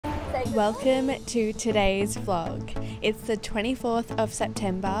Welcome to today's vlog. It's the 24th of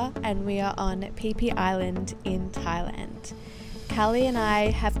September and we are on Phi Phi Island in Thailand. Callie and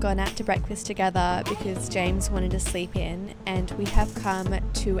I have gone out to breakfast together because James wanted to sleep in, and we have come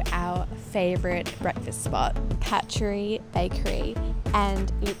to our favourite breakfast spot, Patchery Bakery,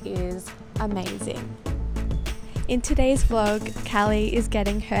 and it is amazing. In today's vlog, Callie is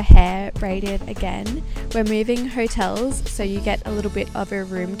getting her hair braided again. We're moving hotels, so you get a little bit of a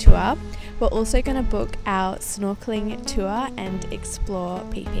room tour. We're also going to book our snorkeling tour and explore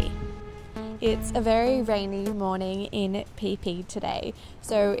Phi Phi. It's a very rainy morning in Phi Phi today,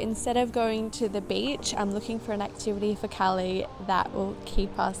 so instead of going to the beach, I'm looking for an activity for Callie that will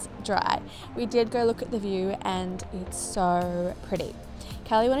keep us dry. We did go look at the view and it's so pretty.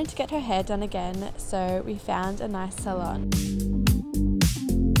 Callie wanted to get her hair done again, so we found a nice salon.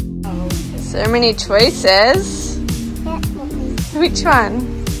 So many choices. Which one?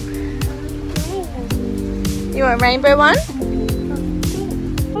 You want a rainbow one?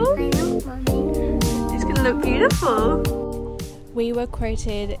 It's gonna look beautiful. We were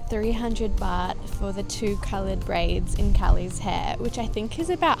quoted 300 baht for the 2 coloured braids in Callie's hair, which I think is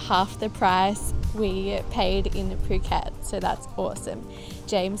about half the price we paid in Phuket, so that's awesome.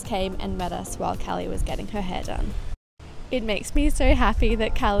 James came and met us while Callie was getting her hair done. It makes me so happy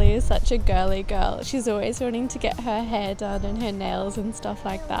that Callie is such a girly girl. She's always wanting to get her hair done and her nails and stuff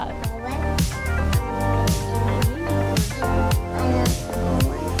like that.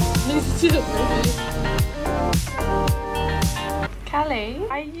 Callie,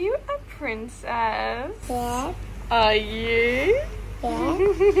 are you a princess? Yeah. Are you? Yeah.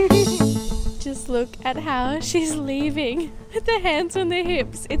 Just look at how she's leaving with the hands on the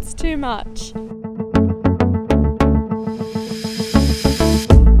hips. It's too much.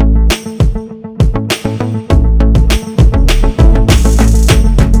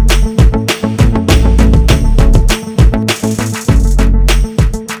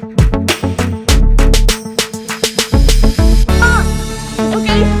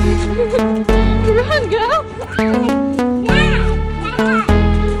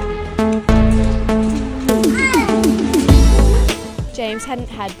 James hadn't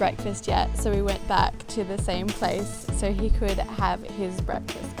had breakfast yet, so we went back to the same place so he could have his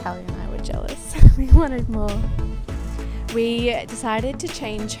breakfast. Callie and I were jealous. We wanted more. We decided to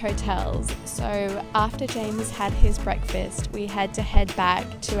change hotels, so after James had his breakfast, we had to head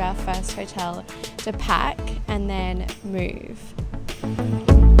back to our first hotel to pack and then move.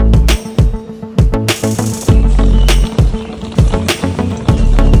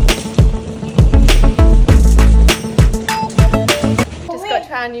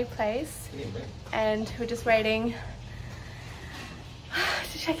 Our new place, and we're just waiting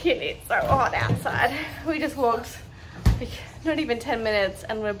to check in. It's so hot outside. We just walked like not even 10 minutes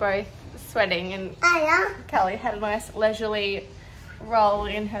and we're both sweating, and Callie had a nice leisurely roll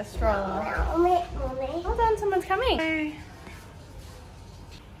in her stroller. Hold on, someone's coming.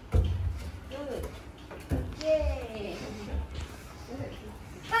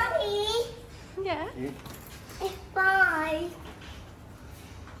 Mommy. Yeah? Bye.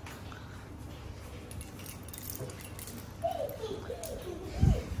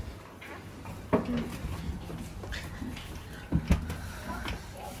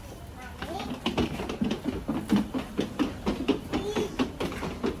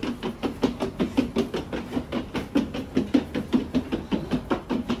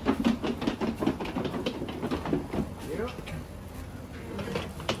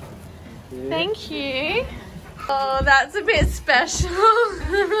 Thank you. Oh, that's a bit special.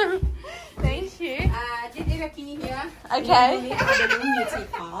 Thank you. This is a key here. Okay.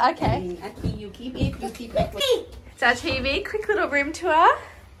 Okay. A key, you keep it, you keep it. It's our TV, quick little room tour.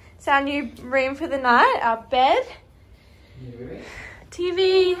 It's our new room for the night, our bed.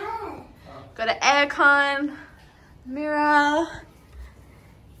 TV. Got an aircon, mirror,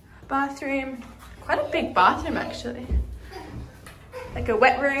 bathroom. Quite a big bathroom actually. Like a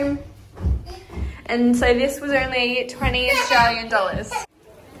wet room. And so this was only 20 Australian dollars.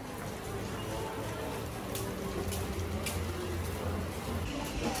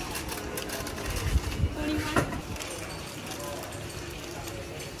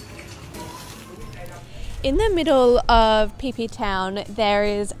 In the middle of Phi Phi town, there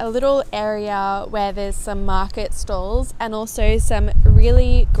is a little area where there's some market stalls and also some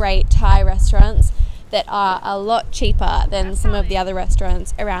really great Thai restaurants that are a lot cheaper than some of the other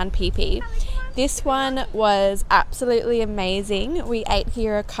restaurants around Phi Phi. This one was absolutely amazing. We ate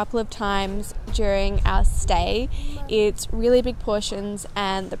here a couple of times during our stay. It's really big portions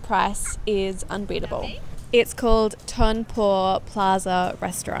and the price is unbeatable. It's called Ton Po Plaza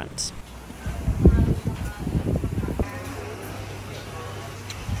Restaurant.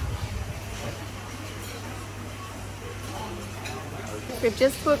 We've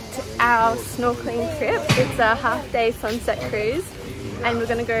just booked our snorkeling trip. It's a half-day sunset cruise and we're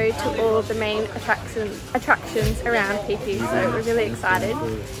going to go to all of the main attractions around Phi Phi, so we're really excited.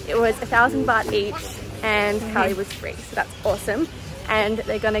 It was 1,000 baht each and Kali was free, so that's awesome. And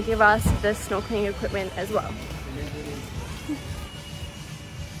they're going to give us the snorkeling equipment as well.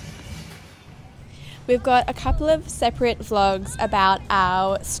 We've got a couple of separate vlogs about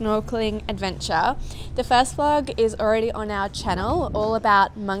our snorkeling adventure. The first vlog is already on our channel, all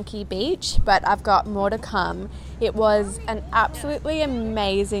about Monkey Beach, but I've got more to come. It was an absolutely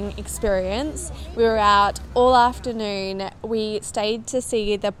amazing experience. We were out all afternoon. We stayed to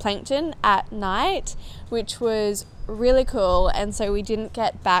see the plankton at night, which was really cool, and so we didn't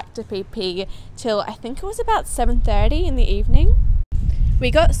get back to Phi Phi till I think it was about 7:30 in the evening. We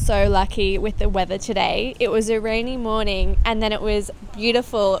got so lucky with the weather today. It was a rainy morning and then it was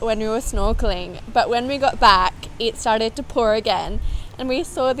beautiful when we were snorkeling. But when we got back, it started to pour again. And we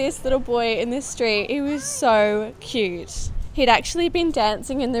saw this little boy in the street. He was so cute. He'd actually been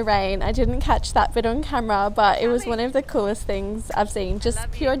dancing in the rain. I didn't catch that bit on camera, but it was one of the coolest things I've seen. Just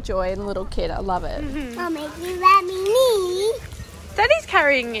pure joy in a little kid. I love it. Mommy, you let me knee. Daddy's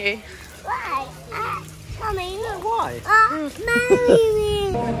carrying you. Why? Mommy, look. Why?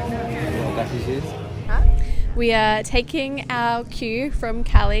 We are taking our cue from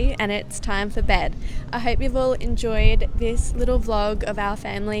Callie and it's time for bed. I hope you've all enjoyed this little vlog of our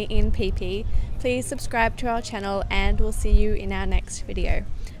family in Phi Phi. Please subscribe to our channel and we'll see you in our next video.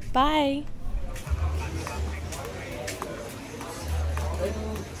 Bye!